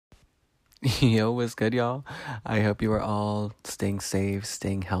Yo, what's good, y'all? I hope you are all staying safe,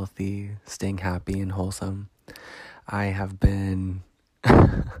 staying healthy, staying happy and wholesome. I have been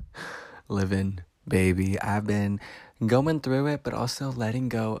living, baby. I've been going through it, but also letting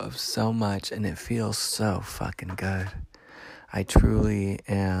go of so much, and it feels so fucking good. I truly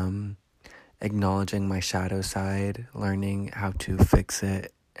am acknowledging my shadow side, learning how to fix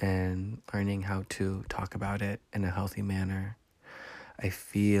it, and learning how to talk about it in a healthy manner. I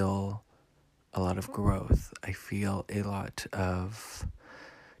feel a lot of growth. I feel a lot of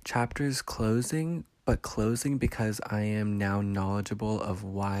chapters closing, but closing because I am now knowledgeable of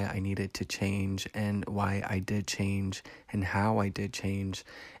why I needed to change and why I did change and how I did change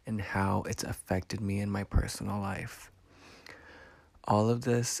and how it's affected me in my personal life. All of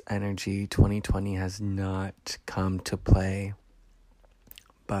this energy, 2020 has not come to play,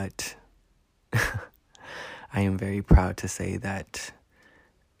 but I am very proud to say that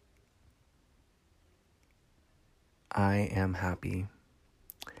I am happy.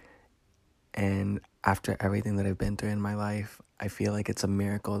 And after everything that I've been through in my life, I feel like it's a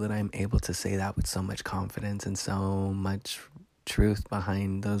miracle that I'm able to say that with so much confidence and so much truth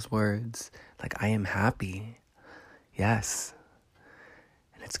behind those words. Like, I am happy. Yes.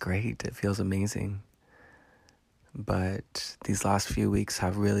 And it's great. It feels amazing. But these last few weeks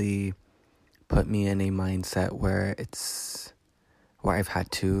have really put me in a mindset where I've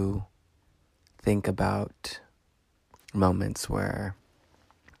had to think about moments where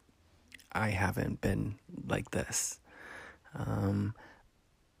I haven't been like this.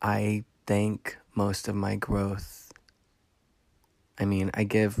 I think most of my growth, I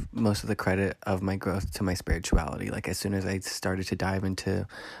give most of the credit of my growth to my spirituality. Like, as soon as I started to dive into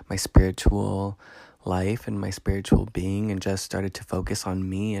my spiritual life and my spiritual being and just started to focus on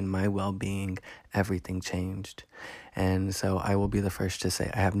me and my well-being, everything changed. And so I will be the first to say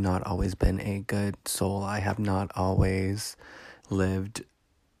I have not always been a good soul. I have not always lived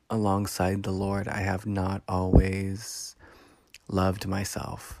alongside the Lord. I have not always loved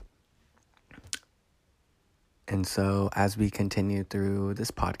myself. And so as we continue through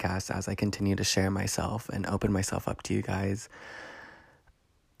this podcast, as I continue to share myself and open myself up to you guys,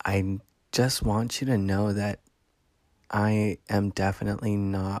 I just want you to know that I am definitely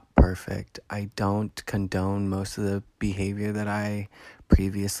not perfect. I don't condone most of the behavior that I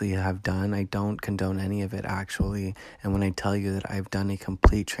previously have done. I don't condone any of it, actually. And when I tell you that I've done a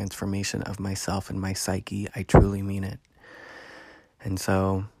complete transformation of myself and my psyche, I truly mean it. And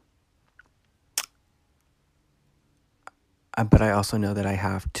so, but I also know that I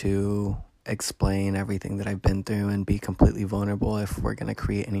have to explain everything that I've been through and be completely vulnerable if we're going to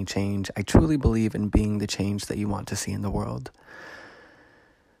create any change. I truly believe in being the change that you want to see in the world.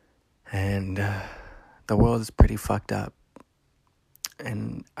 And the world is pretty fucked up.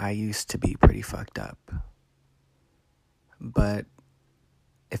 And I used to be pretty fucked up. But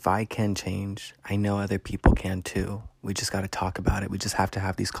if I can change, I know other people can too. We just got to talk about it. We just have to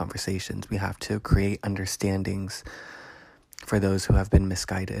have these conversations. We have to create understandings for those who have been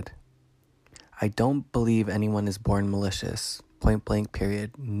misguided. I don't believe anyone is born malicious. Point blank,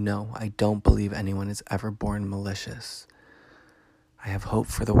 period. No, I don't believe anyone is ever born malicious. I have hope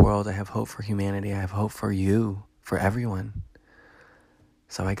for the world. I have hope for humanity. I have hope for you, for everyone.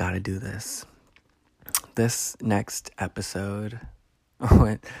 So I gotta do this. This next episode,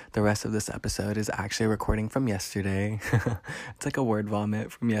 the rest of this episode is actually a recording from yesterday. It's like a word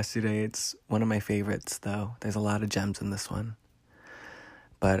vomit from yesterday. It's one of my favorites, though. There's a lot of gems in this one.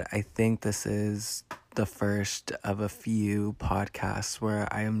 But I think this is the first of a few podcasts where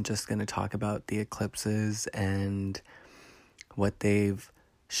I am just going to talk about the eclipses and what they've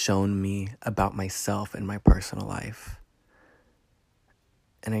shown me about myself and my personal life.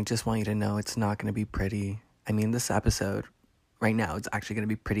 And I just want you to know it's not going to be pretty. This episode right now, it's actually going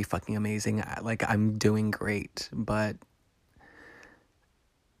to be pretty fucking amazing. Like, I'm doing great, but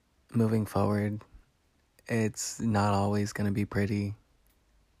moving forward, it's not always going to be pretty.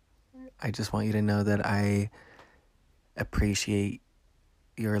 I just want you to know that I appreciate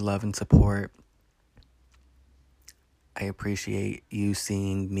your love and support. I appreciate you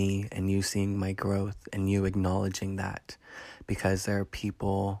seeing me and you seeing my growth and you acknowledging that, because there are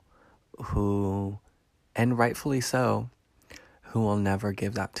people who, and rightfully so, who will never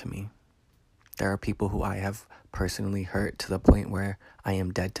give that to me. There are people who I have personally hurt to the point where I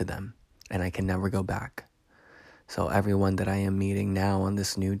am dead to them and I can never go back. So everyone that I am meeting now on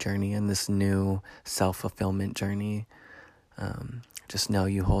this new journey and this new self-fulfillment journey, just know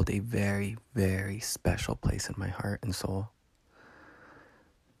you hold a very, very special place in my heart and soul.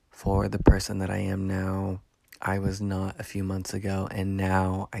 For the person that I am now, I was not a few months ago, and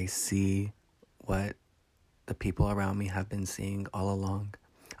now I see what the people around me have been seeing all along.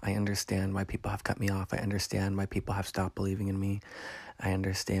 I understand why people have cut me off. I understand why people have stopped believing in me. I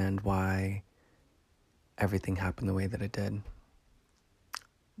understand why everything happened the way that it did.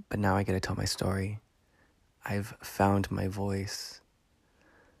 But now I get to tell my story. I've found my voice.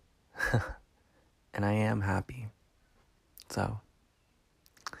 And I am happy. So.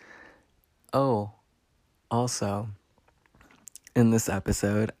 Oh, also, in this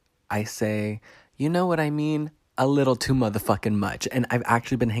episode, I say, you know what I mean? A little too motherfucking much. And I've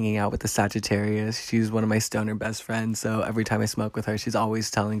actually been hanging out with the Sagittarius. She's one of my stoner best friends. So every time I smoke with her, she's always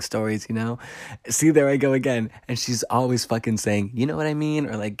telling stories, you know? See, there I go again. And she's always fucking saying, you know what I mean?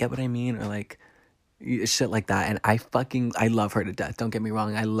 Or like, get what I mean? Or like, shit like that. And I love her to death. Don't get me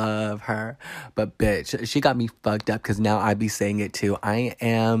wrong. I love her. But bitch, she got me fucked up because now I be saying it too. I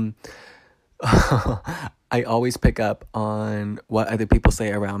am... I always pick up on what other people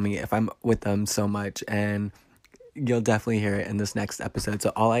say around me if I'm with them so much, and you'll definitely hear it in this next episode.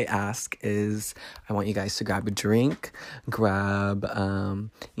 So all I ask is I want you guys to grab a drink, grab,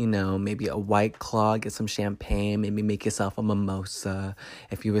 maybe a White Claw, get some champagne, maybe make yourself a mimosa.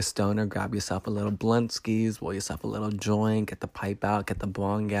 If you're a stoner, grab yourself a little blunt skis, roll yourself a little joint, get the pipe out, get the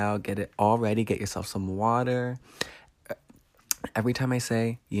bong out, get it all ready, get yourself some water. Every time I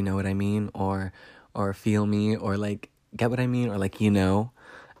say, you know what I mean, or feel me, or like, get what I mean, or like,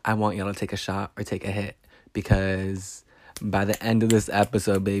 I want y'all to take a shot or take a hit, because by the end of this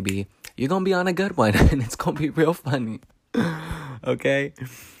episode, baby, you're gonna be on a good one, and it's gonna be real funny, okay?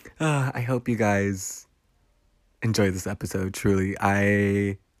 I hope you guys enjoy this episode, truly.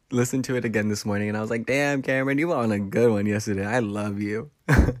 I listened to it again this morning, and I was like, damn, Cameron, you were on a good one yesterday. I love you.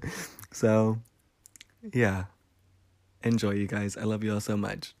 So, yeah. Enjoy, you guys. I love you all so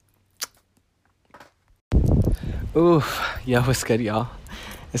much. Oof. Yo, what's good, y'all?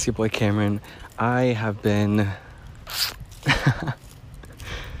 It's your boy Cameron. I have been...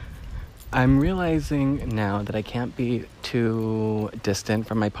 I'm realizing now that I can't be too distant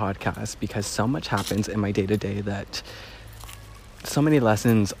from my podcast because so much happens in my day-to-day that... So many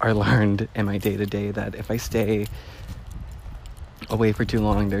lessons are learned in my day-to-day that if I stay away for too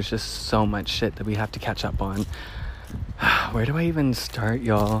long, there's just so much shit that we have to catch up on. Where do I even start,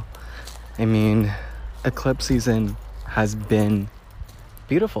 y'all? I mean, eclipse season has been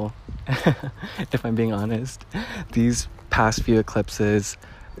beautiful, if I'm being honest. These past few eclipses,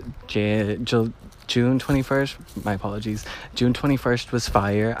 June 21st, my apologies, June 21st was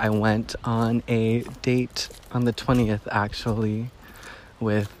fire. I went on a date on the 20th, actually,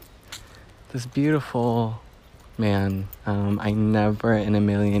 with this beautiful man. I never in a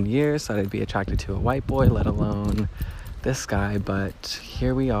million years thought I'd be attracted to a white boy, let alone this guy, but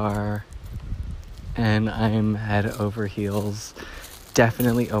here we are, and I'm head over heels,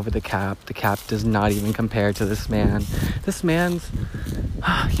 definitely over the cap. The cap does not even compare to this man. This man's,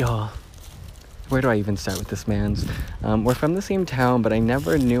 y'all, where do I even start with this man's? We're from the same town, but I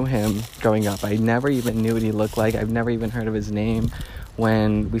never knew him growing up. I never even knew what he looked like. I've never even heard of his name.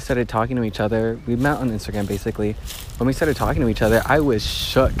 When we started talking to each other, we met on Instagram basically. When we started talking to each other, I was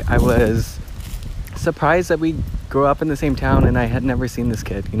shook. I was surprised that we grew up in the same town and I had never seen this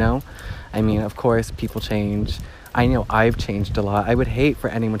kid, I mean, of course, people change. I know I've changed a lot. I would hate for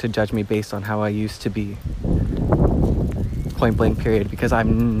anyone to judge me based on how I used to be. Point blank period, because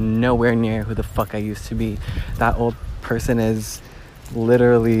I'm nowhere near who the fuck I used to be. That old person is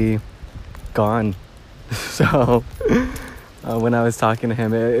literally gone. So when I was talking to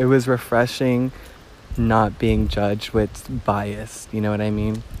him, it was refreshing not being judged with bias, you know what I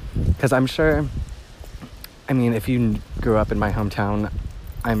mean? Because I'm sure, if you grew up in my hometown,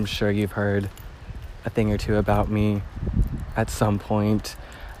 I'm sure you've heard a thing or two about me at some point.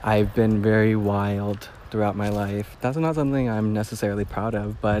 I've been very wild throughout my life. That's not something I'm necessarily proud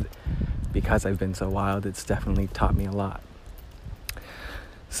of, but because I've been so wild, it's definitely taught me a lot.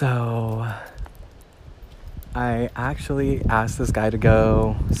 So I actually asked this guy to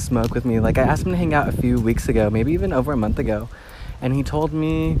go smoke with me. Like, I asked him to hang out a few weeks ago, maybe even over a month ago. And he told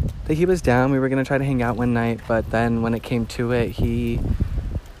me that he was down. We were going to try to hang out one night. But then when it came to it, he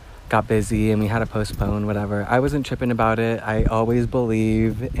got busy and we had to postpone, whatever. I wasn't tripping about it. I always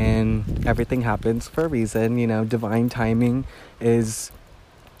believe in everything happens for a reason. Divine timing is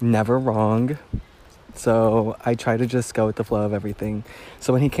never wrong. So I try to just go with the flow of everything.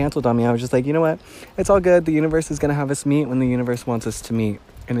 So when he canceled on me, I was just like, you know what? It's all good. The universe is going to have us meet when the universe wants us to meet.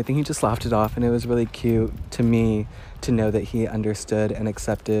 And I think he just laughed it off. And it was really cute to me to know that he understood and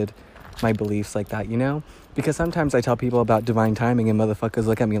accepted my beliefs like that, Because sometimes I tell people about divine timing and motherfuckers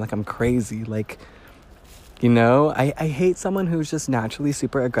look at me like I'm crazy. Like, You know, I hate someone who's just naturally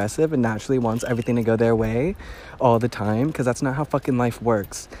super aggressive and naturally wants everything to go their way all the time, because that's not how fucking life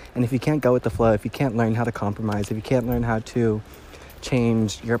works. And if you can't go with the flow, if you can't learn how to compromise, if you can't learn how to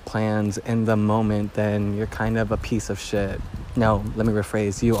change your plans in the moment, then you're kind of a piece of shit. No, let me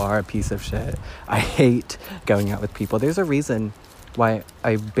rephrase, you are a piece of shit. I hate going out with people. There's a reason why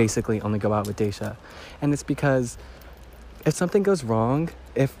I basically only go out with Daisha. And it's because if something goes wrong,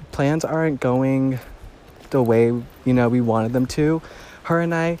 if plans aren't going the way, you know, we wanted them to, her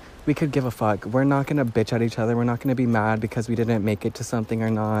and I, we could give a fuck. We're not gonna bitch at each other. We're not gonna be mad because we didn't make it to something or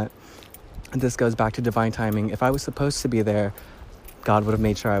not. And this goes back to divine timing. If I was supposed to be there, God would have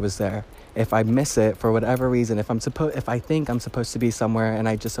made sure I was there. If I miss it for whatever reason, if I think I'm supposed to be somewhere and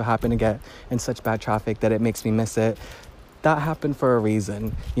I just so happen to get in such bad traffic that it makes me miss it, that happened for a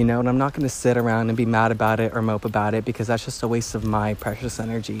reason, you know. And I'm not gonna sit around and be mad about it or mope about it, because that's just a waste of my precious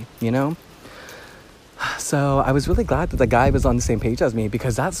energy, you know. So I was really glad that the guy was on the same page as me,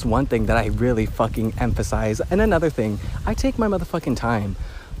 because that's one thing that I really fucking emphasize. And another thing, I take my motherfucking time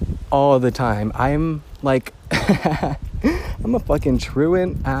all the time. I'm like, I'm a fucking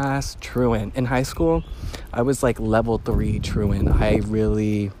truant. In high school, I was like level 3 truant. I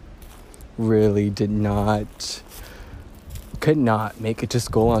really could not make it to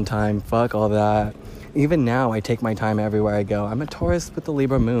school on time. Fuck all that. Even now, I take my time everywhere I go. I'm a Taurus with the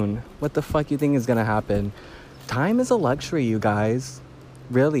Libra moon. What the fuck you think is gonna happen? Time is a luxury, you guys.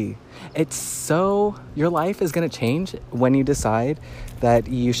 Really. Your life is gonna change when you decide that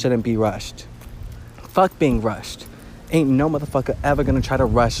you shouldn't be rushed. Fuck being rushed. Ain't no motherfucker ever gonna try to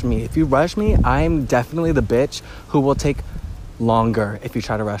rush me. If you rush me, I'm definitely the bitch who will take longer if you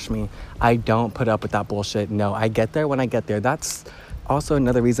try to rush me. I don't put up with that bullshit. No, I get there when I get there. That's also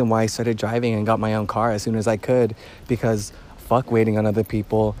another reason why I started driving and got my own car as soon as I could, because fuck waiting on other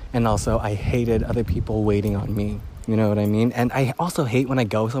people, and also I hated other people waiting on me. You know what I mean? And I also hate when I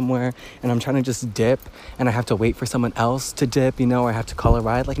go somewhere and I'm trying to just dip and I have to wait for someone else to dip, you know, or I have to call a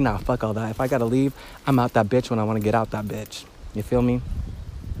ride. Like, nah, fuck all that. If I gotta leave, I'm out that bitch when I want to get out that bitch. You feel me?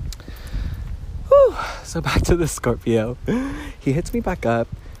 Whew. So back to the Scorpio. He hits me back up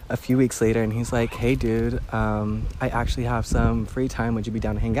a few weeks later and he's like, hey dude, I actually have some free time. Would you be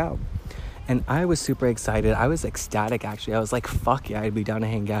down to hang out? And I was super excited. I was ecstatic, actually. I was like, fuck yeah, I'd be down to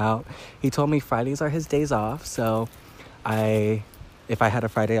hang out. He told me Fridays are his days off, so if I had a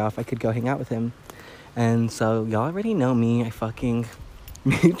Friday off, I could go hang out with him. And so y'all already know me. I fucking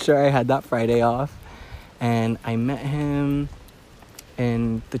made sure I had that Friday off. And I met him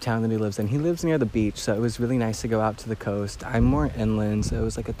in the town that he lives in. He lives near the beach, so it was really nice to go out to the coast. I'm more inland, so it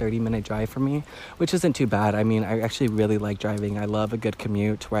was like a 30-minute drive for me, which isn't too bad. I mean, I actually really like driving. I love a good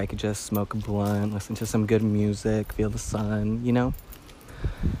commute where I could just smoke a blunt, listen to some good music, feel the sun, you know?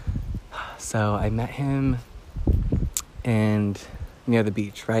 So I met him near the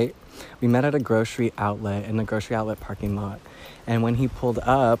beach, right? We met at a grocery outlet, in the grocery outlet parking lot. And when he pulled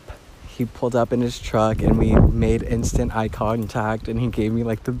up in his truck and we made instant eye contact and he gave me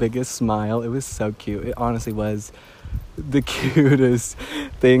like the biggest smile. It was so cute. It honestly was the cutest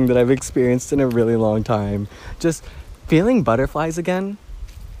thing that I've experienced in a really long time. Just feeling butterflies again,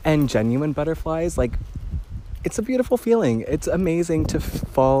 and genuine butterflies, like, it's a beautiful feeling. It's amazing to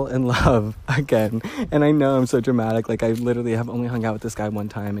fall in love again. And I know I'm so dramatic. Like, I literally have only hung out with this guy one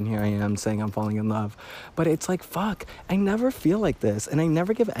time and here I am saying I'm falling in love. But it's like, fuck, I never feel like this. And I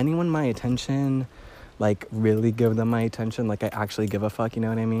never give anyone my attention, like, really give them my attention. Like, I actually give a fuck, you know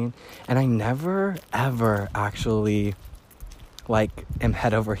what I mean? And I never, ever actually, like, am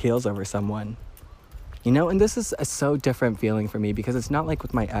head over heels over someone. You know? And this is a so different feeling for me because it's not like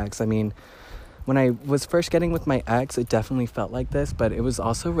with my ex. I mean, when I was first getting with my ex, it definitely felt like this, but it was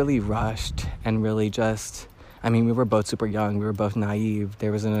also really rushed and really just, I mean, we were both super young. We were both naive.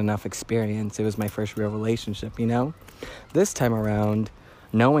 There wasn't enough experience. It was my first real relationship, you know? This time around,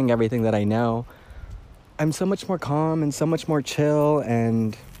 knowing everything that I know, I'm so much more calm and so much more chill,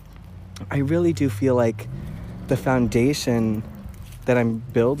 and I really do feel like the foundation that I'm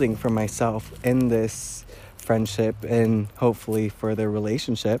building for myself in this friendship and hopefully further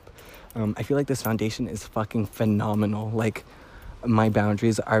relationship, I feel like this foundation is fucking phenomenal. Like, my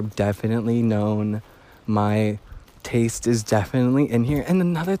boundaries are definitely known. My taste is definitely in here. And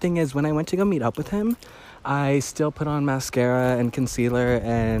another thing is, when I went to go meet up with him, I still put on mascara and concealer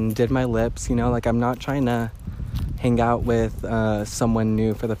and did my lips, you know? Like, I'm not trying to hang out with someone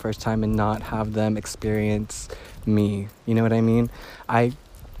new for the first time and not have them experience me. You know what I mean? I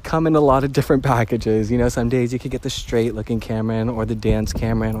come in a lot of different packages. You know, some days you could get the straight looking Cameron or the dance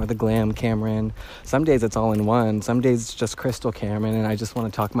Cameron or the glam Cameron. Some days it's all in one. Some days it's just crystal Cameron and I just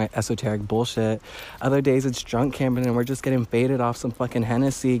want to talk my esoteric bullshit. Other days it's drunk Cameron and we're just getting faded off some fucking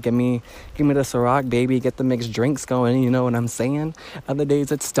Hennessy. Give me the Ciroc, baby. Get the mixed drinks going, you know what I'm saying? Other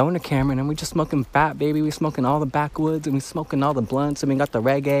days it's stoner Cameron and we just smoking fat, baby. We smoking all the backwoods and we smoking all the blunts and we got the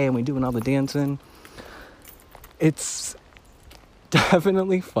reggae and we doing all the dancing. It's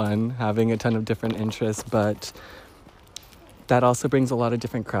definitely fun having a ton of different interests, but that also brings a lot of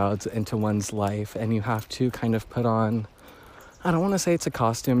different crowds into one's life, and you have to kind of put on, I don't want to say it's a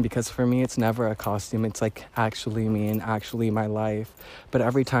costume, because for me it's never a costume. It's like actually me and actually my life. But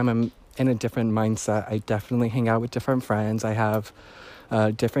every time I'm in a different mindset, I definitely hang out with different friends. I have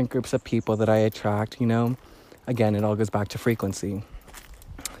different groups of people that I attract, you know. Again, it all goes back to frequency.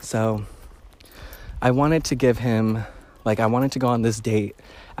 So I wanted to give him, I wanted to go on this date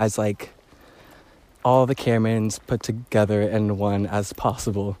as, all the Camerons put together in one as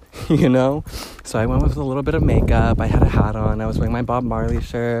possible, you know? So I went with a little bit of makeup. I had a hat on. I was wearing my Bob Marley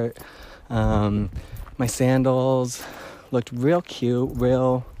shirt. My sandals looked real cute,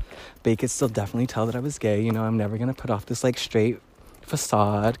 but you could still definitely tell that I was gay. You know, I'm never going to put off this, straight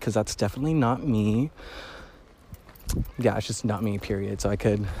facade, because that's definitely not me. Yeah, it's just not me, period. So I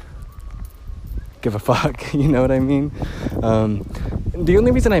could give a fuck, you know what I mean? The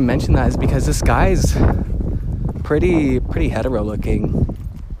only reason I mention that is because this guy's pretty hetero looking,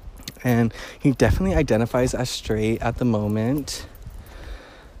 and he definitely identifies as straight at the moment.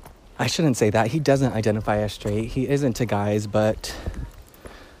 I shouldn't say that. He doesn't identify as straight. He is into guys, but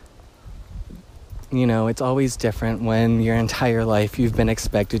you know, it's always different when your entire life you've been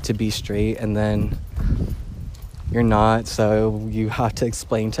expected to be straight and then you're not, so you have to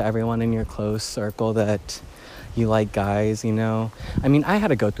explain to everyone in your close circle that you like guys, you know? I mean, I had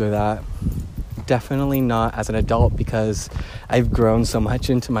to go through that. Definitely not as an adult, because I've grown so much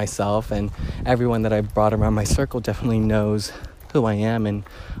into myself, and everyone that I've brought around my circle definitely knows who I am and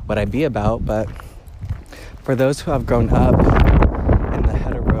what I be about. But for those who have grown up in the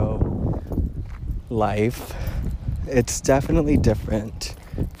hetero life, it's definitely different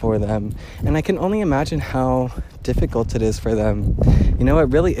for them, and I can only imagine how difficult it is for them. You know, it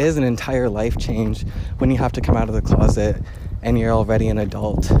really is an entire life change when you have to come out of the closet and you're already an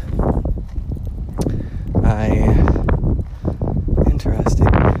adult.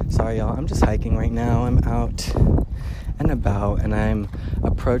 Interesting. Sorry y'all, I'm just hiking right now. I'm out and about and I'm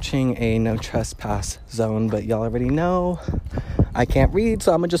approaching a no trespass zone, but y'all already know I can't read,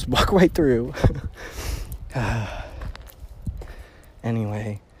 so I'm gonna just walk right through.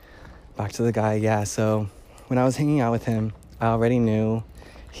 Anyway, back to the guy. Yeah, so when I was hanging out with him, I already knew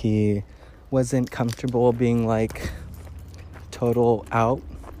he wasn't comfortable being total out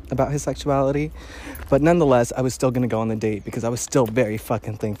about his sexuality. But nonetheless, I was still going to go on the date because I was still very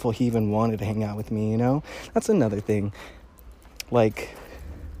fucking thankful he even wanted to hang out with me, you know? That's another thing.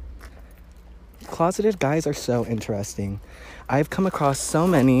 Closeted guys are so interesting. I've come across so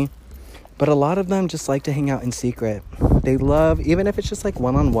many, but a lot of them just like to hang out in secret. They love, even if it's just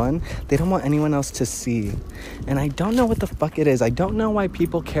one-on-one, they don't want anyone else to see. And I don't know what the fuck it is. I don't know why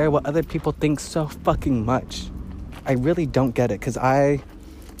people care what other people think so fucking much. I really don't get it, because I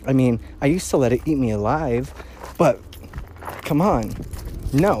used to let it eat me alive, but come on.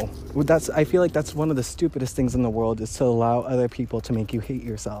 No. I feel like that's one of the stupidest things in the world, is to allow other people to make you hate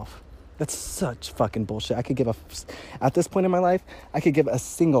yourself. That's such fucking bullshit. At this point in my life, I could give a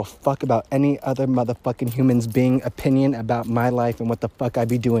single fuck about any other motherfucking human's being opinion about my life and what the fuck I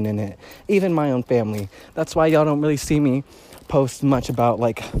be doing in it. Even my own family. That's why y'all don't really see me post much about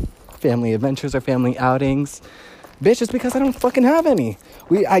family adventures or family outings. Bitch, it's because I don't fucking have any.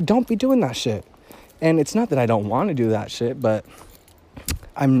 I don't be doing that shit. And it's not that I don't want to do that shit, but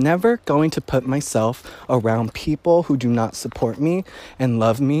I'm never going to put myself around people who do not support me and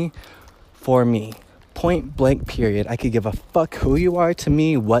love me for me. Point blank, period. I could give a fuck who you are to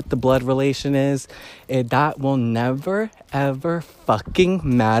me, what the blood relation is. That will never, ever fucking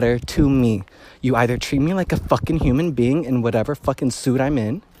matter to me. You either treat me like a fucking human being in whatever fucking suit I'm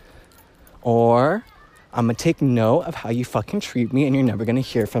in, or I'm gonna take note of how you fucking treat me and you're never gonna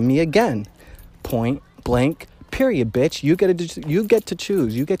hear from me again. Point blank, period, bitch. You get to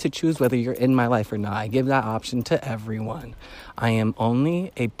choose. You get to choose whether you're in my life or not. I give that option to everyone. I am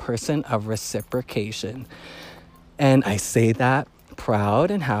only a person of reciprocation. And I say that proud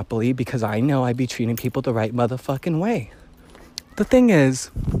and happily because I know I be treating people the right motherfucking way. The thing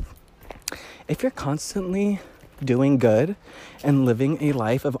is, if you're constantly doing good and living a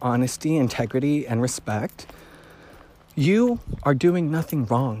life of honesty, integrity, and respect, you are doing nothing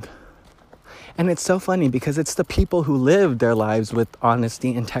wrong. And it's so funny because it's the people who live their lives with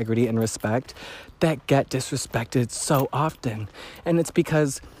honesty, integrity, and respect that get disrespected so often. And it's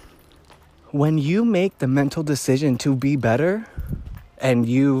because when you make the mental decision to be better and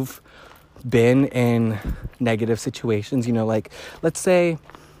you've been in negative situations, you know, like, let's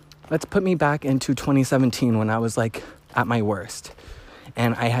put me back into 2017 when I was like at my worst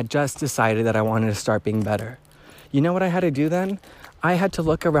and I had just decided that I wanted to start being better. You know what I had to do then? I had to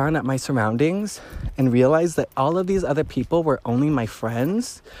look around at my surroundings and realize that all of these other people were only my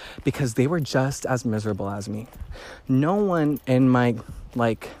friends because they were just as miserable as me. No one in my,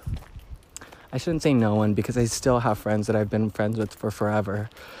 I shouldn't say no one because I still have friends that I've been friends with for forever.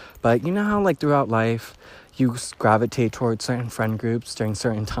 But you know how like throughout life, you gravitate towards certain friend groups during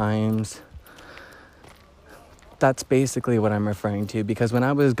certain times? That's basically what I'm referring to, because when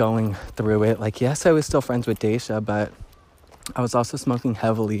I was going through it, like, yes, I was still friends with Daisha, but I was also smoking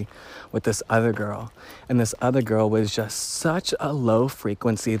heavily with this other girl. And this other girl was just such a low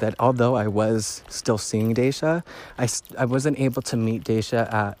frequency that although I was still seeing Daisha, I wasn't able to meet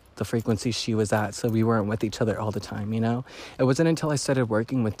Daisha at the frequency she was at. So we weren't with each other all the time, you know? It wasn't until I started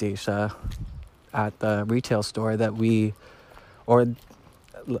working with Daisha at the retail store that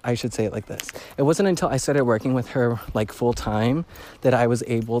I should say it like this. It wasn't until I started working with her like full time that I was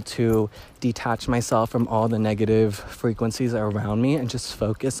able to detach myself from all the negative frequencies around me and just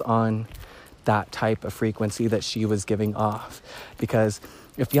focus on that type of frequency that she was giving off. Because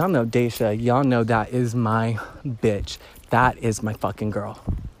if y'all know Daisha, y'all know that is my bitch. That is my fucking girl.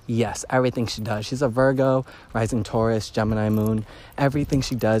 Yes, everything she does. She's a Virgo, rising Taurus, Gemini moon. Everything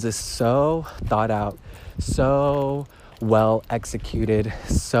she does is so thought out, so well executed,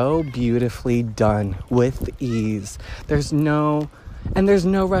 so beautifully done with ease. There's no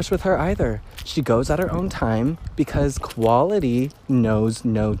rush with her either. She goes at her own time because quality knows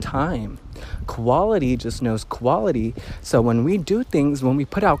no time. Quality just knows quality. So when we do things, when we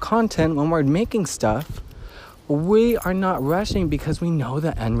put out content, when we're making stuff, we are not rushing because we know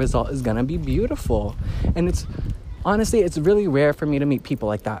the end result is gonna be beautiful. And it's really rare for me to meet people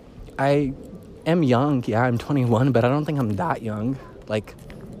like that. I am young, yeah, I'm 21, but I don't think I'm that young. Like,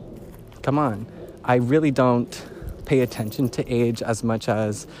 come on. I really don't pay attention to age as much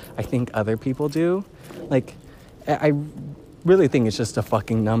as I think other people do. Like, I really think it's just a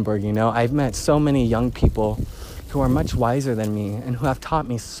fucking number, you know? I've met so many young people who are much wiser than me and who have taught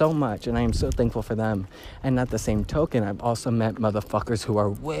me so much, and I am so thankful for them. And at the same token, I've also met motherfuckers who are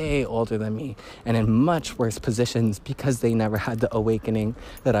way older than me and in much worse positions because they never had the awakening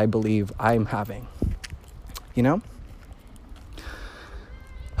that I believe I'm having. You know?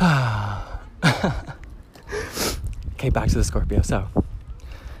 Okay, back to the Scorpio. So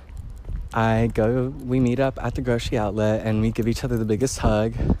we meet up at the grocery outlet and we give each other the biggest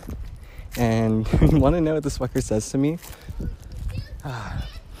hug. And you want to know what this fucker says to me?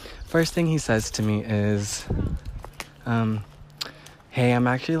 First thing he says to me is, hey, I'm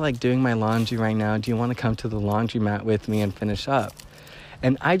actually like doing my laundry right now. Do you want to come to the laundromat with me and finish up?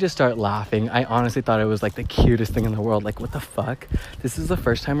 And I just start laughing. I honestly thought it was like the cutest thing in the world. Like, what the fuck? This is the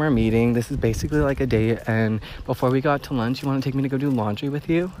first time we're meeting. This is basically like a date. And before we go out to lunch, you want to take me to go do laundry with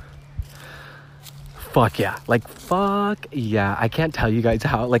you? Fuck yeah. Like, fuck yeah. I can't tell you guys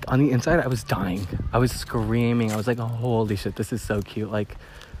how, like, on the inside, I was dying. I was screaming. I was like, oh, holy shit, this is so cute. Like,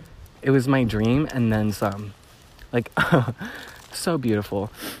 it was my dream and then some. Like, so beautiful.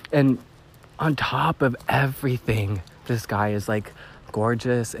 And on top of everything, this guy is, like,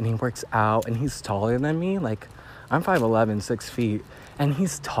 gorgeous and he works out and he's taller than me. Like, I'm 5'11", 6 feet. And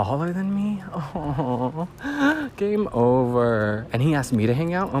he's taller than me? Oh, game over. And he asked me to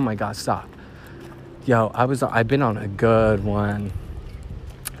hang out? Oh, my God, stop. Yo, I've been on a good one.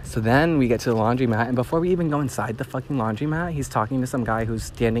 So then we get to the laundromat, and before we even go inside the fucking laundromat, he's talking to some guy who's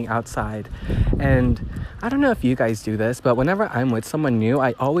standing outside. And I don't know if you guys do this, but whenever I'm with someone new,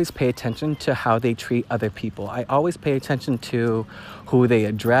 I always pay attention to how they treat other people. I always pay attention to who they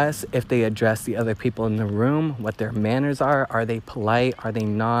address, if they address the other people in the room, what their manners are. Are they polite? Are they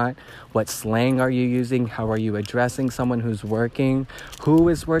not? What slang are you using? How are you addressing someone who's working? Who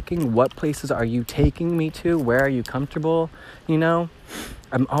is working? What places are you taking me to? Where are you comfortable? You know?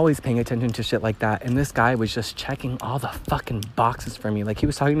 I'm always paying attention to shit like that. And this guy was just checking all the fucking boxes for me. Like, he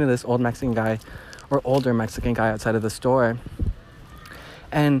was talking to this older Mexican guy outside of the store.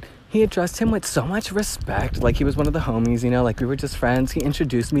 And he addressed him with so much respect. Like, he was one of the homies, you know? Like, we were just friends. He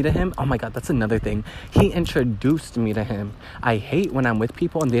introduced me to him. Oh, my God, that's another thing. He introduced me to him. I hate when I'm with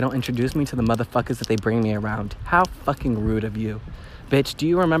people and they don't introduce me to the motherfuckers that they bring me around. How fucking rude of you. Bitch, do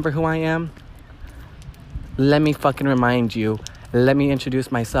you remember who I am? Let me fucking remind you. Let me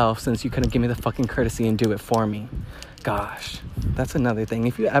introduce myself since you couldn't give me the fucking courtesy and do it for me. Gosh, that's another thing.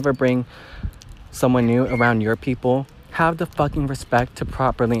 If you ever bring someone new around your people, have the fucking respect to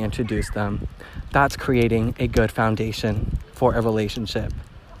properly introduce them. That's creating a good foundation for a relationship.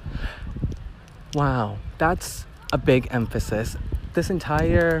 Wow, that's a big emphasis. This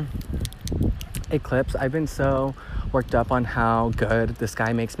entire eclipse, I've been so worked up on how good this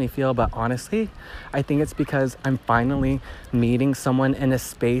guy makes me feel, but honestly, I think it's because I'm finally meeting someone in a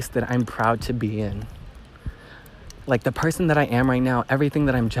space that I'm proud to be in. Like the person that I am right now, everything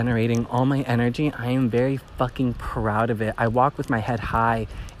that I'm generating, all my energy, I am very fucking proud of it. I walk with my head high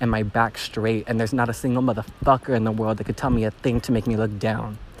and my back straight, and there's not a single motherfucker in the world that could tell me a thing to make me look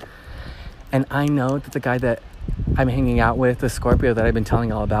down. And I know that the guy that I'm hanging out with, the Scorpio that I've been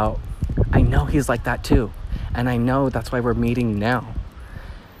telling all about, I know he's like that too. And I know that's why we're meeting now.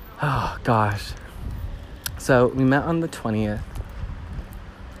 Oh, gosh. So we met on the 20th.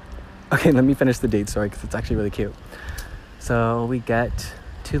 Okay, let me finish the date story because it's actually really cute. So we get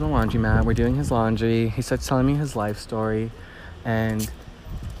to the laundromat. We're doing his laundry. He starts telling me his life story. And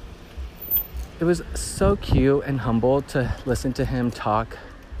it was so cute and humble to listen to him talk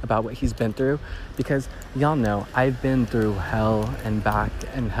about what he's been through, because y'all know I've been through hell and back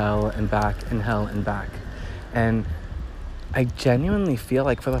and hell and back and hell and back. And I genuinely feel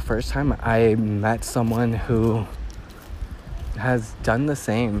like for the first time I met someone who has done the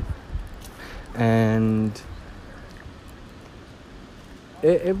same. And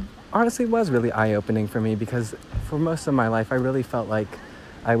it honestly was really eye-opening for me, because for most of my life I really felt like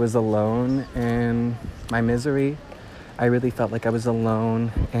I was alone in my misery. I really felt like I was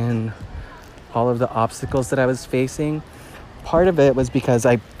alone in all of the obstacles that I was facing. Part of it was because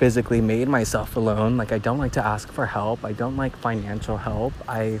I physically made myself alone. Like, I don't like to ask for help. I don't like financial help.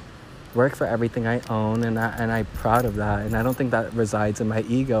 I work for everything I own, and I'm proud of that. And I don't think that resides in my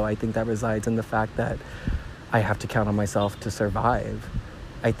ego. I think that resides in the fact that I have to count on myself to survive.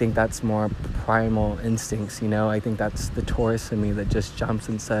 I think that's more primal instincts, you know? I think that's the Taurus in me that just jumps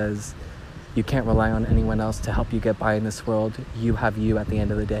and says, you can't rely on anyone else to help you get by in this world. You have you at the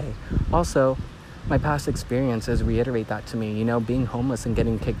end of the day. Also, my past experiences reiterate that to me. You know, being homeless and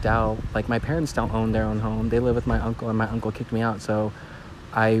getting kicked out. Like, my parents don't own their own home. They live with my uncle, and my uncle kicked me out. So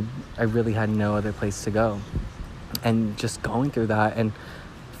I really had no other place to go. And just going through that and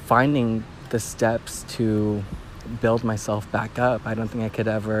finding the steps to build myself back up. I don't think I could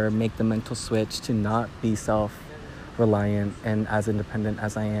ever make the mental switch to not be self-reliant and as independent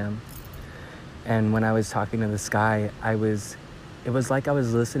as I am. And when I was talking to this guy, it was like I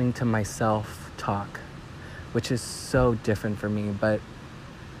was listening to myself talk, which is so different for me. But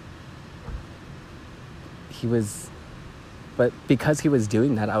because he was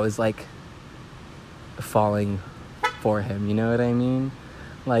doing that, I was like falling for him. You know what I mean?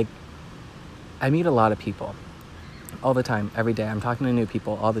 Like, I meet a lot of people all the time, every day. I'm talking to new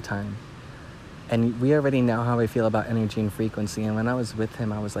people all the time. And we already know how I feel about energy and frequency. And when I was with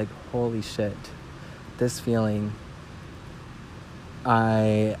him, I was like, holy shit, this feeling,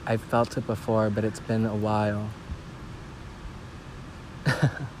 I felt it before, but it's been a while.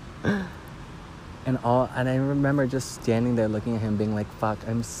 And I remember just standing there looking at him being like, fuck,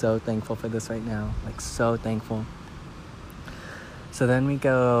 I'm so thankful for this right now. Like, so thankful. So then we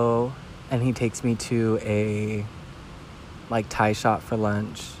go, and he takes me to a Thai shop for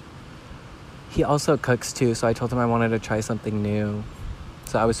lunch. He also cooks too, so I told him I wanted to try something new.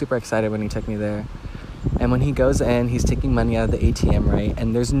 So I was super excited when he took me there. And when he goes in, he's taking money out of the ATM, right?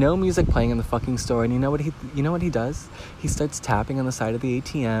 And there's no music playing in the fucking store. And you know what he does? He starts tapping on the side of the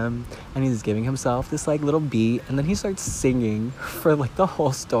ATM, and he's giving himself this little beat, and then he starts singing for the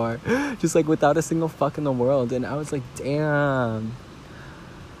whole store, just without a single fuck in the world. And I was like, damn,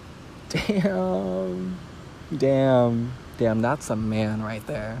 that's a man right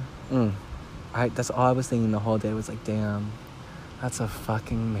there. That's all I was thinking the whole day, was like, damn, that's a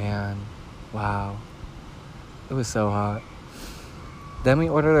fucking man. Wow. It was so hot. Then we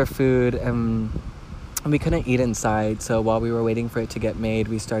ordered our food, and we couldn't eat inside, so while we were waiting for it to get made,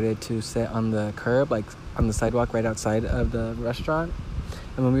 we started to sit on the curb, on the sidewalk right outside of the restaurant.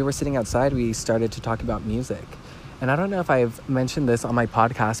 And when we were sitting outside, we started to talk about music. And I don't know if I've mentioned this on my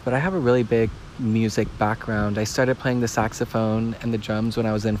podcast, but I have a really big music background. I started playing the saxophone and the drums when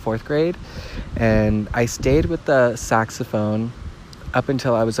I was in 4th grade, and I stayed with the saxophone up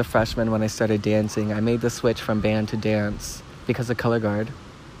until I was a freshman when I started dancing. I made the switch from band to dance because of color guard.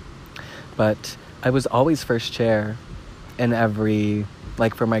 But I was always first chair in every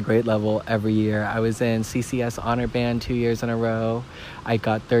like for my grade level every year. I was in CCS honor band 2 years in a row. I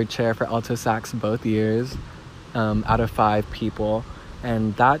got third chair for alto sax both years, out of 5 people.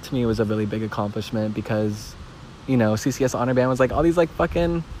 And that to me was a really big accomplishment because, you know, CCS honor band was like all these like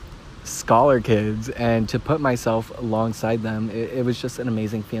fucking scholar kids, and to put myself alongside them, it was just an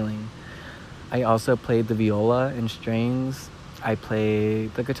amazing feeling. I also played the viola and strings. I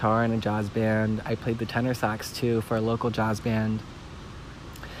played the guitar in a jazz band. I played the tenor sax too for a local jazz band.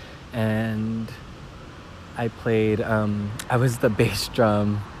 And I played, I was the bass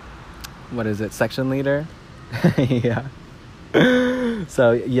drum, section leader? Yeah.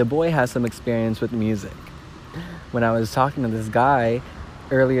 So your boy has some experience with music. When I was talking to this guy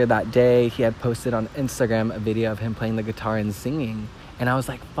earlier that day, he had posted on Instagram a video of him playing the guitar and singing. And I was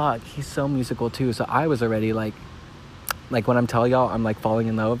like, fuck, he's so musical too. So I was already like when I'm telling y'all I'm like falling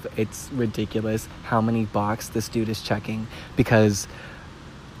in love, it's ridiculous how many boxes this dude is checking. Because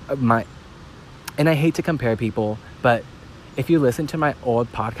and I hate to compare people, but if you listen to my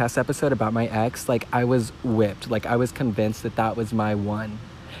old podcast episode about my ex, like I was whipped. Like I was convinced that was my one.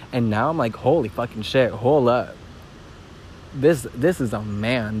 And now I'm like, holy fucking shit, hold up. This is a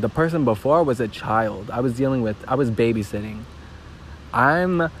man. The person before was a child. I was babysitting.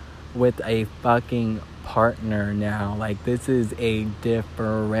 I'm with a fucking partner now. Like this is a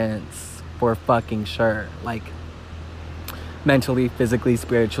difference for fucking sure. Like mentally, physically,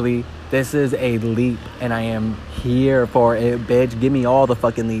 spiritually, this is a leap, and I am here for it, bitch. Give me all the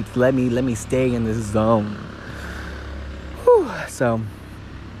fucking leaps. Let me stay in this zone. Whew. So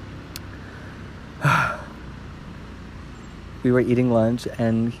we were eating lunch,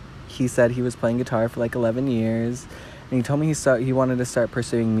 and he said he was playing guitar for like 11 years, and he told me he wanted to start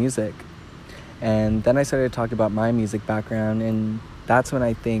pursuing music. And then I started to talk about my music background, and that's when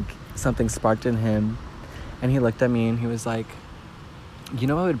I think something sparked in him. And he looked at me and he was like, you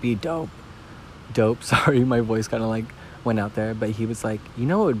know what would be dope? Sorry, my voice kind of like went out there. But he was like, you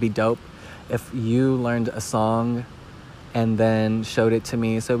know what would be dope? If you learned a song and then showed it to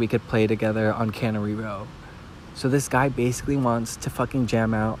me so we could play together on Cannery Row. So this guy basically wants to fucking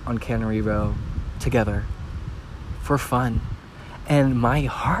jam out on Cannery Row together for fun. And my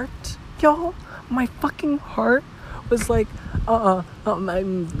heart, y'all, my fucking heart was like,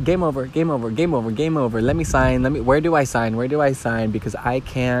 game over. Let me sign. Where do I sign? Because I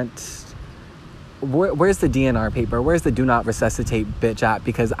can't. Where's the DNR paper? Where's the do not resuscitate bitch at?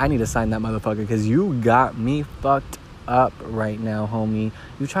 Because I need to sign that motherfucker. Because you got me fucked up right now, homie.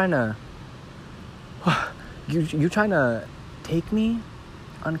 You trying to take me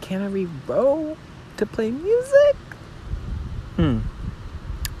on Cannery Row to play music?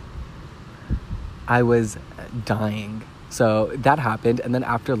 I was dying. So that happened, and then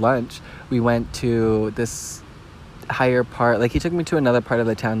after lunch, we went to this higher part. Like, he took me to another part of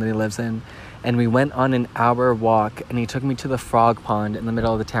the town that he lives in, and we went on an hour walk, and he took me to the frog pond in the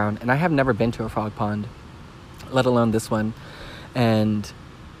middle of the town. And I have never been to a frog pond, let alone this one. And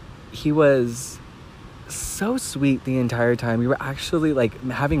he was so sweet the entire time. We were actually, like,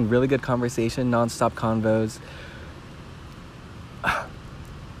 having really good conversation, nonstop convos.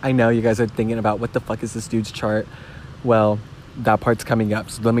 I know you guys are thinking about what the fuck is this dude's chart. Well, that part's coming up,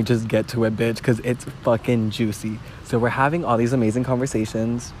 so let me just get to it, bitch, because it's fucking juicy. So we're having all these amazing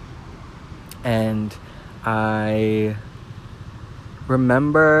conversations, and I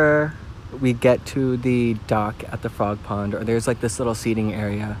remember we get to the dock at the frog pond, or there's like this little seating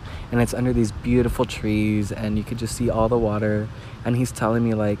area, and it's under these beautiful trees, and you could just see all the water. And he's telling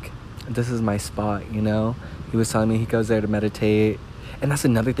me, like, this is my spot, you know? He was telling me he goes there to meditate. And that's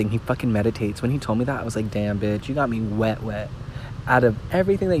another thing, he fucking meditates. When he told me that, I was like, damn, bitch, you got me wet. Out of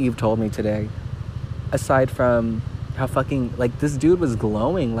everything that you've told me today, aside from how fucking, like, this dude was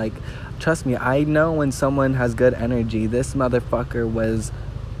glowing. Like, trust me, I know when someone has good energy. This motherfucker was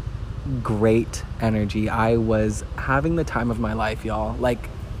great energy. I was having the time of my life, y'all. Like,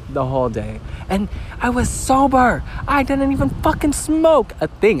 the whole day. And I was sober. I didn't even fucking smoke a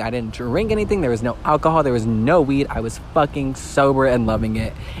thing. I didn't drink anything. There was no alcohol. There was no weed. I was fucking sober and loving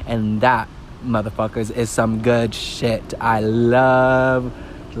it. And that, motherfuckers, is some good shit. I love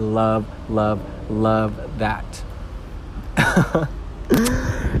that.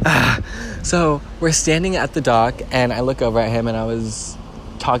 So we're standing at the dock, and I look over at him, and I was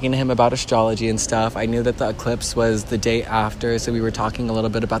talking to him about astrology and stuff. I knew that the eclipse was the day after, so we were talking a little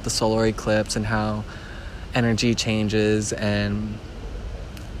bit about the solar eclipse and how energy changes. And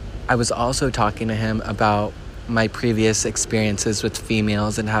I was also talking to him about my previous experiences with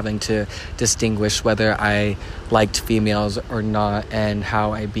females and having to distinguish whether I liked females or not, and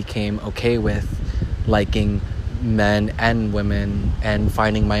how I became okay with liking men and women and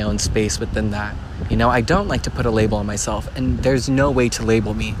finding my own space within that. You know, I don't like to put a label on myself, and there's no way to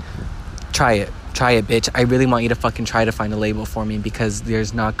label me. Try it, bitch. I really want you to fucking try to find a label for me, because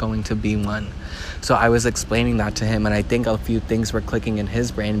there's not going to be one. So I was explaining that to him, and I think a few things were clicking in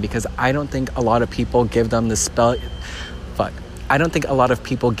his brain, because I don't think a lot of people give them I don't think a lot of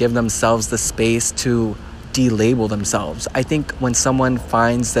people give themselves the space to de-label themselves. I think when someone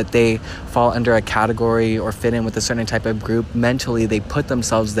finds that they fall under a category or fit in with a certain type of group, mentally they put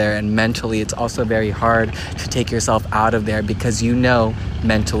themselves there, and mentally it's also very hard to take yourself out of there, because you know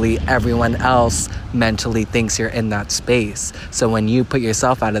mentally everyone else mentally thinks you're in that space. So when you put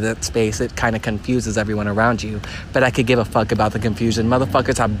yourself out of that space, it kind of confuses everyone around you. But I could give a fuck about the confusion.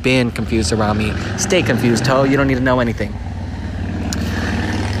 Motherfuckers have been confused around me. Stay confused, ho. You don't need to know anything.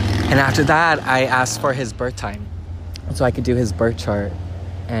 And after that, I asked for his birth time so I could do his birth chart.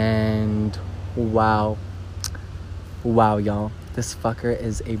 And wow, y'all. This fucker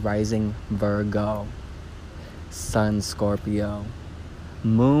is a rising Virgo. Sun Scorpio.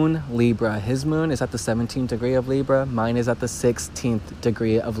 Moon Libra. His moon is at the 17th degree of Libra. Mine is at the 16th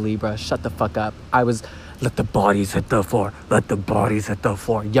degree of Libra. Shut the fuck up. Let the bodies hit the floor. Let the bodies hit the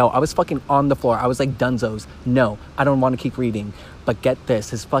floor. Yo, I was fucking on the floor. I was like Dunzos. No, I don't want to keep reading. But get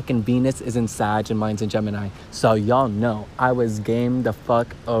this, his fucking Venus is in Sag and mine's in Gemini. So y'all know, I was game the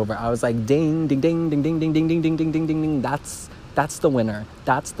fuck over. I was like ding, ding, ding, ding, ding, ding, ding, ding, ding, ding, ding, ding, ding. That's the winner.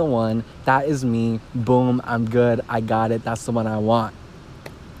 That's the one. That is me. Boom, I'm good. I got it. That's the one I want.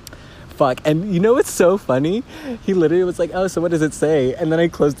 Fuck. And you know what's so funny? He literally was like, oh, so what does it say? And then I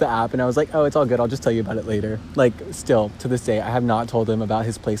closed the app and I was like, oh, it's all good. I'll just tell you about it later. Like, still, to this day, I have not told him about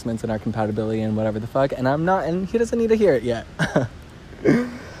his placements and our compatibility and whatever the fuck. And he doesn't need to hear it yet.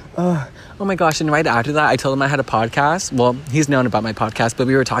 Oh my gosh. And right after that, I told him I had a podcast. Well, he's known about my podcast, but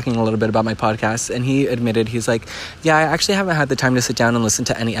we were talking a little bit about my podcast, and he admitted, he's like, yeah, I actually haven't had the time to sit down and listen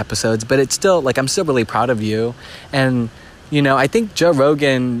to any episodes, but it's still, like, I'm still really proud of you. And, you know, I think Joe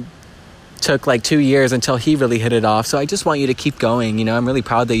Rogan took like 2 years until he really hit it off. So I just want you to keep going. You know, I'm really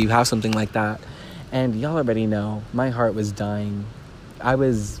proud that you have something like that. And y'all already know, my heart was dying. I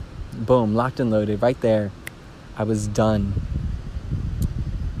was, boom, locked and loaded right there. I was done.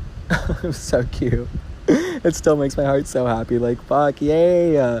 It was so cute. It still makes my heart so happy. Like, fuck,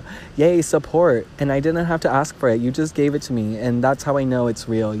 yay, support. And I didn't have to ask for it. You just gave it to me. And that's how I know it's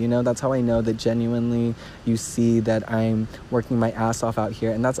real. You know, that's how I know that genuinely you see that I'm working my ass off out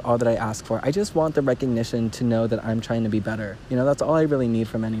here. And that's all that I ask for. I just want the recognition to know that I'm trying to be better. You know, that's all I really need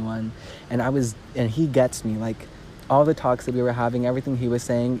from anyone. And he gets me. Like, all the talks that we were having, everything he was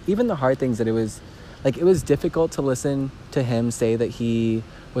saying, even the hard things that it was difficult to listen to him say that he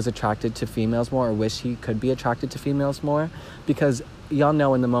was attracted to females more, or wish he could be attracted to females more, because y'all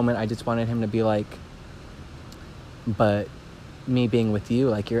know in the moment I just wanted him to be like, but me being with you,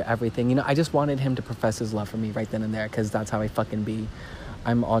 like, you're everything. You know, I just wanted him to profess his love for me right then and there, because that's how I fucking be.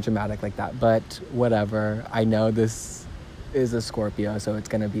 I'm all dramatic like that, but whatever. I know this is a Scorpio, so it's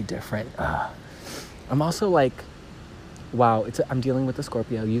gonna be different. I'm also like, wow, I'm dealing with a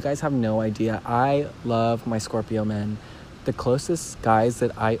Scorpio. You guys have no idea. I love my Scorpio men. The closest guys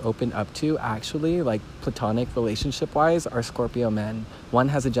that I open up to, actually, like platonic relationship-wise, are Scorpio men. One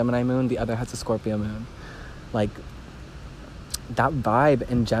has a Gemini moon, the other has a Scorpio moon. Like, that vibe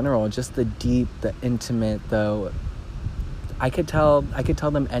in general, just the deep, the intimate, though. I could tell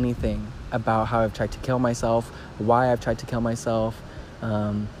them anything about how I've tried to kill myself, why I've tried to kill myself,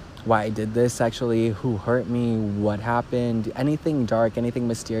 why I did this sexually, who hurt me, what happened, anything dark, anything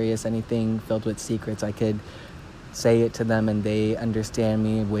mysterious, anything filled with secrets. I could say it to them and they understand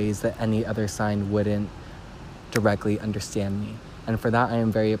me in ways that any other sign wouldn't directly understand me. And for that, I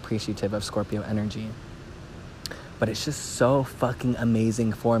am very appreciative of Scorpio energy. But it's just so fucking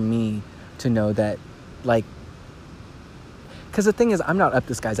amazing for me to know that, like, because the thing is, I'm not up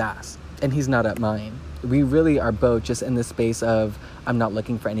this guy's ass and he's not up mine. We really are both just in the space of, I'm not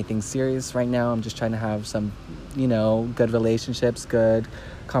looking for anything serious right now. I'm just trying to have some, you know, good relationships, good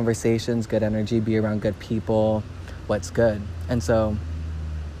conversations, good energy, be around good people. What's good? And so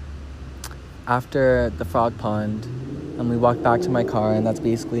after the frog pond, we walked back to my car, and that's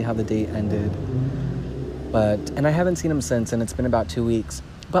basically how the date ended. And I haven't seen him since, and it's been about 2 weeks.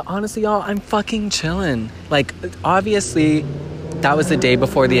 But honestly, y'all, I'm fucking chilling. Like, obviously, that was the day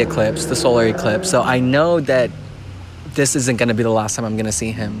before the eclipse, the solar eclipse. So I know that this isn't going to be the last time I'm going to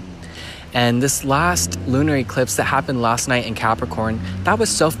see him. And this last lunar eclipse that happened last night in Capricorn, that was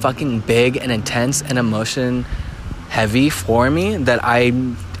so fucking big and intense and emotion heavy for me that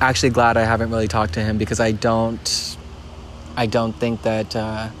I'm actually glad I haven't really talked to him, because I don't think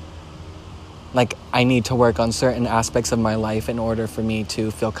that Like, I need to work on certain aspects of my life in order for me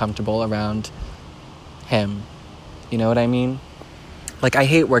to feel comfortable around him. You know what I mean? Like, I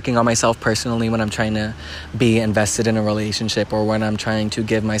hate working on myself personally when I'm trying to be invested in a relationship or when I'm trying to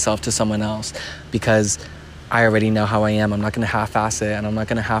give myself to someone else, because I already know how I am. I'm not going to half-ass it, and I'm not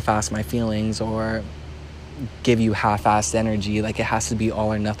going to half-ass my feelings or give you half-assed energy. Like, it has to be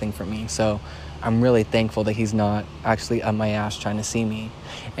all or nothing for me. So I'm really thankful that he's not actually up my ass trying to see me.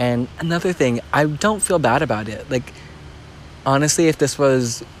 And another thing, I don't feel bad about it. Like, honestly, if this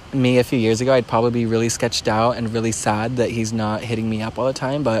was me a few years ago, I'd probably be really sketched out and really sad that he's not hitting me up all the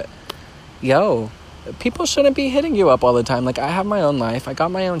time. But people shouldn't be hitting you up all the time. Like, I have my own life. I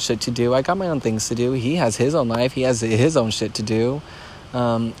got my own shit to do. I got my own things to do. He has his own life. He has his own shit to do.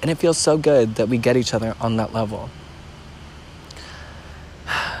 And it feels so good that we get each other on that level.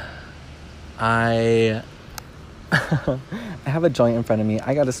 I have a joint in front of me.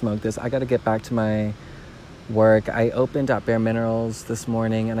 I gotta smoke this. I gotta get back to my work. I opened at Bare Minerals this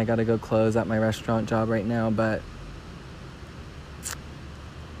morning, and I gotta go close at my restaurant job right now, but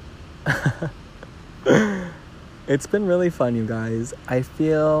it's been really fun, you guys. I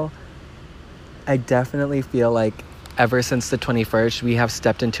definitely feel like ever since the 21st, we have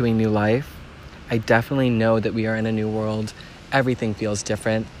stepped into a new life. I definitely know that we are in a new world. Everything feels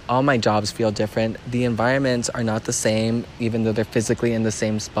different. All my jobs feel different. The environments are not the same, even though they're physically in the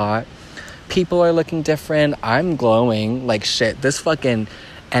same spot. People are looking different. I'm glowing like shit. This fucking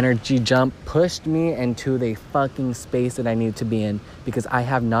energy jump pushed me into the fucking space that I need to be in, because I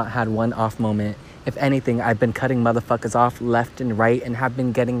have not had one off moment. If anything, I've been cutting motherfuckers off left and right and have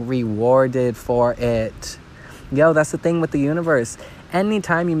been getting rewarded for it. Yo, that's the thing with the universe.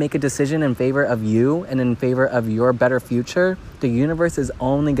 Anytime you make a decision in favor of you and in favor of your better future, the universe is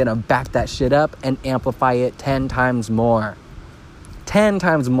only gonna back that shit up and amplify it 10 times more. 10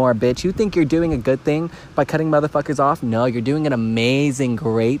 times more, bitch. You think you're doing a good thing by cutting motherfuckers off? No, you're doing an amazing,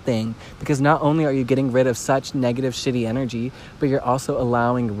 great thing. Because not only are you getting rid of such negative, shitty energy, but you're also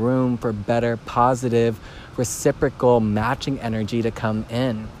allowing room for better, positive, reciprocal, matching energy to come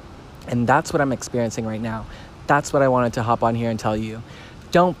in. And that's what I'm experiencing right now. That's what I wanted to hop on here and tell you.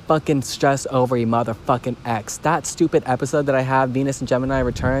 Don't fucking stress over your motherfucking ex. That stupid episode that I have, Venus and Gemini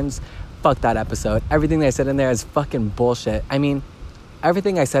Returns, fuck that episode. Everything that I said in there is fucking bullshit. I mean,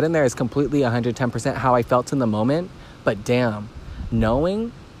 everything I said in there is completely 110% how I felt in the moment. But damn,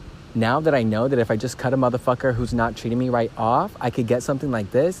 now that I know that if I just cut a motherfucker who's not treating me right off, I could get something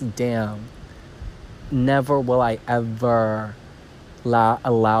like this, damn. Never will I ever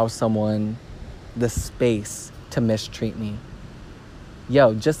allow someone the space to mistreat me.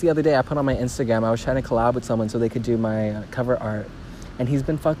 Yo, just the other day I put on my Instagram, I was trying to collab with someone so they could do my cover art, and he's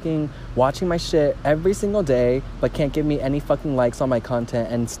been fucking watching my shit every single day but can't give me any fucking likes on my content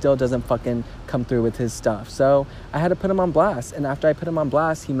and still doesn't fucking come through with his stuff. So I had to put him on blast, and after I put him on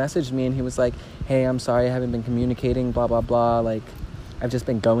blast, he messaged me and he was like, hey, I'm sorry I haven't been communicating, blah blah blah, like I've just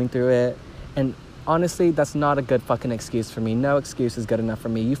been going through it. And honestly, that's not a good fucking excuse for me. No excuse is good enough for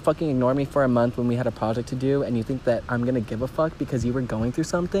me. You fucking ignored me for a month when we had a project to do, and you think that I'm gonna give a fuck because you were going through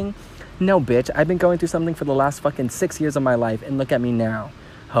something? No, bitch. I've been going through something for the last fucking 6 years of my life, and look at me now.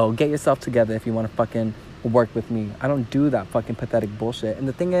 Ho, get yourself together if you want to fucking work with me. I don't do that fucking pathetic bullshit. And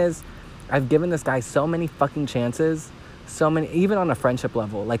the thing is, I've given this guy so many fucking chances, so many, even on a friendship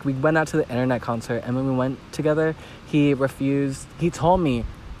level. Like, we went out to the internet concert, and when we went together, he refused. He told me,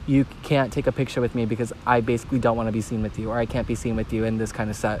 you can't take a picture with me because I basically don't want to be seen with you, or I can't be seen with you in this kind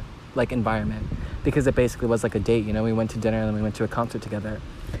of set, like, environment, because it basically was like a date, you know? We went to dinner and then we went to a concert together,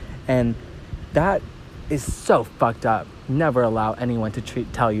 and that is so fucked up. Never allow anyone to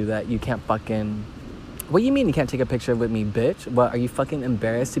tell you that you can't fucking... What do you mean you can't take a picture with me, bitch? What, are you fucking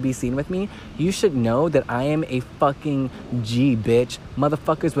embarrassed to be seen with me? You should know that I am a fucking G, bitch.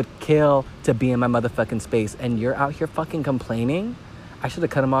 Motherfuckers would kill to be in my motherfucking space, and you're out here fucking complaining? I should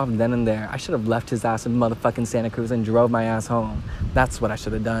have cut him off then and there. I should have left his ass in motherfucking Santa Cruz and drove my ass home. That's what I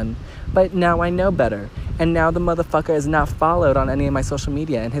should have done. But now I know better. And now the motherfucker is not followed on any of my social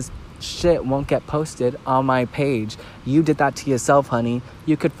media, and his shit won't get posted on my page. You did that to yourself, honey.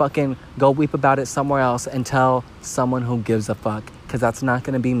 You could fucking go weep about it somewhere else and tell someone who gives a fuck, because that's not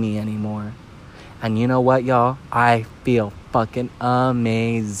going to be me anymore. And you know what, y'all? I feel fucking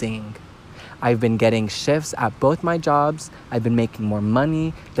amazing. I've been getting shifts at both my jobs. I've been making more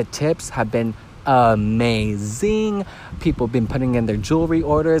money. The tips have been amazing. People have been putting in their jewelry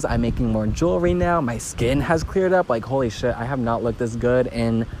orders. I'm making more jewelry now. My skin has cleared up. Like, holy shit, I have not looked this good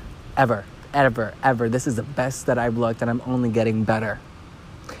in ever. This is the best that I've looked, and I'm only getting better.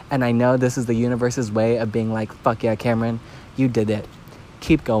 And I know this is the universe's way of being like, fuck yeah, Cameron, you did it.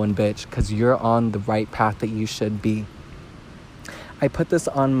 keep going, bitch, because you're on the right path that you should be. I put this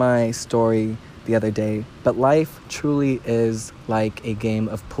on my story the other day, but life truly is like a game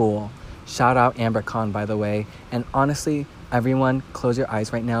of pool. Shout out Amber Khan, by the way. And honestly, everyone, close your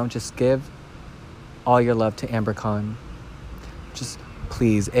eyes right now. Just give all your love to Amber Khan. Just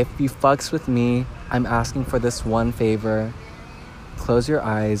please, if you fucks with me, I'm asking for this one favor. Close your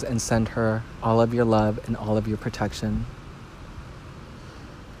eyes and send her all of your love and all of your protection.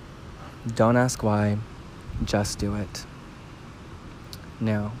 Don't ask why, just do it.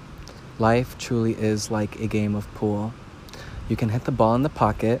 Now, life truly is like a game of pool. You can hit the ball in the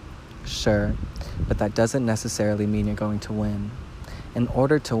pocket, sure, but that doesn't necessarily mean you're going to win. In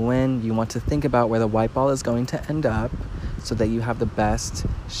order to win, you want to think about where the white ball is going to end up so that you have the best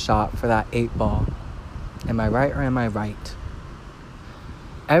shot for that 8 ball. Am I right or am I right?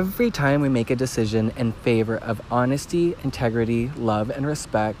 Every time we make a decision in favor of honesty, integrity, love, and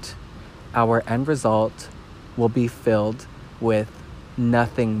respect, our end result will be filled with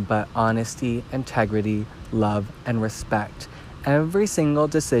nothing but honesty, integrity, love, and respect. Every single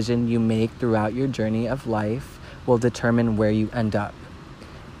decision you make throughout your journey of life will determine where you end up.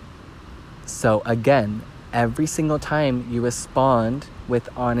 So again, every single time you respond with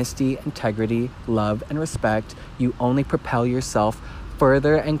honesty, integrity, love, and respect, you only propel yourself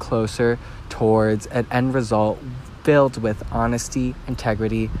further and closer towards an end result filled with honesty,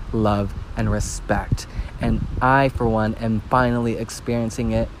 integrity, love, and respect. And I, for one, am finally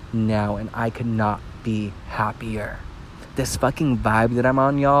experiencing it now, and I could not be happier. This fucking vibe that I'm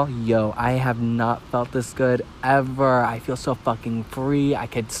on, y'all, I have not felt this good ever. I feel so fucking free. I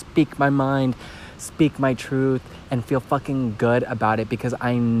could speak my mind, speak my truth, and feel fucking good about it because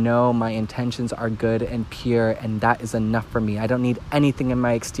I know my intentions are good and pure, and that is enough for me. I don't need anything in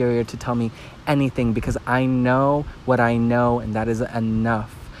my exterior to tell me anything because I know what I know, and that is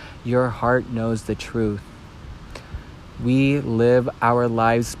enough. Your heart knows the truth. We live our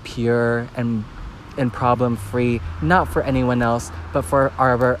lives pure and problem-free, not for anyone else, but for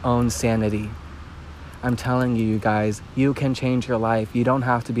our own sanity. I'm telling you, you guys, you can change your life. You don't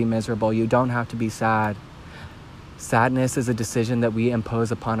have to be miserable. You don't have to be sad. Sadness is a decision that we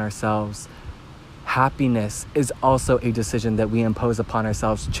impose upon ourselves. Happiness is also a decision that we impose upon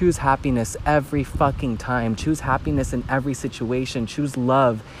ourselves. Choose happiness every fucking time. Choose happiness in every situation. Choose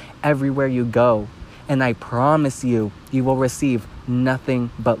love everywhere you go. And I promise you, you will receive nothing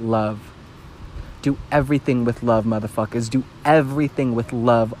but love. Do everything with love, motherfuckers. Do everything with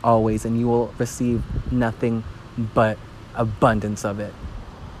love always, and you will receive nothing but abundance of it.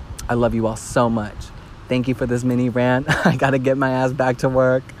 I love you all so much. Thank you for this mini rant. I gotta get my ass back to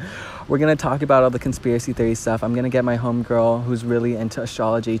work. We're gonna talk about all the conspiracy theory stuff. I'm gonna get my homegirl who's really into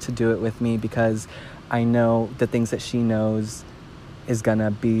astrology to do it with me because I know the things that she knows is gonna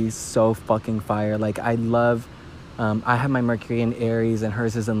be so fucking fire. Like, I love... I have my Mercury in Aries and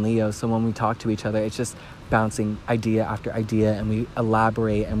hers is in Leo. So when we talk to each other, it's just bouncing idea after idea and we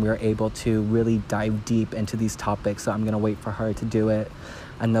elaborate and we're able to really dive deep into these topics. So I'm going to wait for her to do it.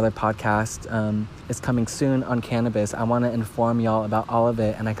 Another podcast is coming soon on cannabis. I want to inform y'all about all of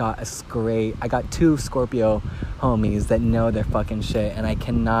it. And I got 2 Scorpio homies that know their fucking shit. And I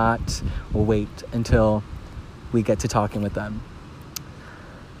cannot wait until we get to talking with them.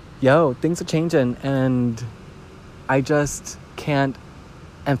 Things are changing and I just can't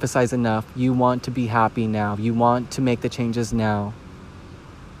emphasize enough. You want to be happy now. You want to make the changes now.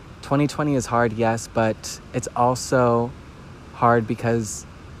 2020 is hard, yes, but it's also hard because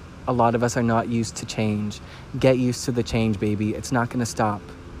a lot of us are not used to change. Get used to the change, baby. It's not going to stop.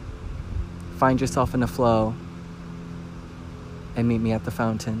 Find yourself in a flow and meet me at the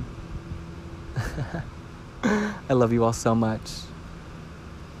fountain. I love you all so much.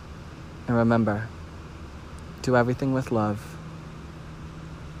 And remember, do everything with love.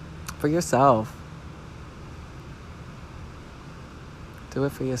 For yourself. Do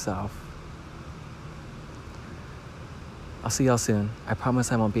it for yourself. I'll see y'all soon. I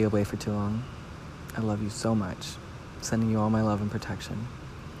promise I won't be away for too long. I love you so much. Sending you all my love and protection.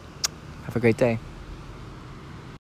 Have a great day.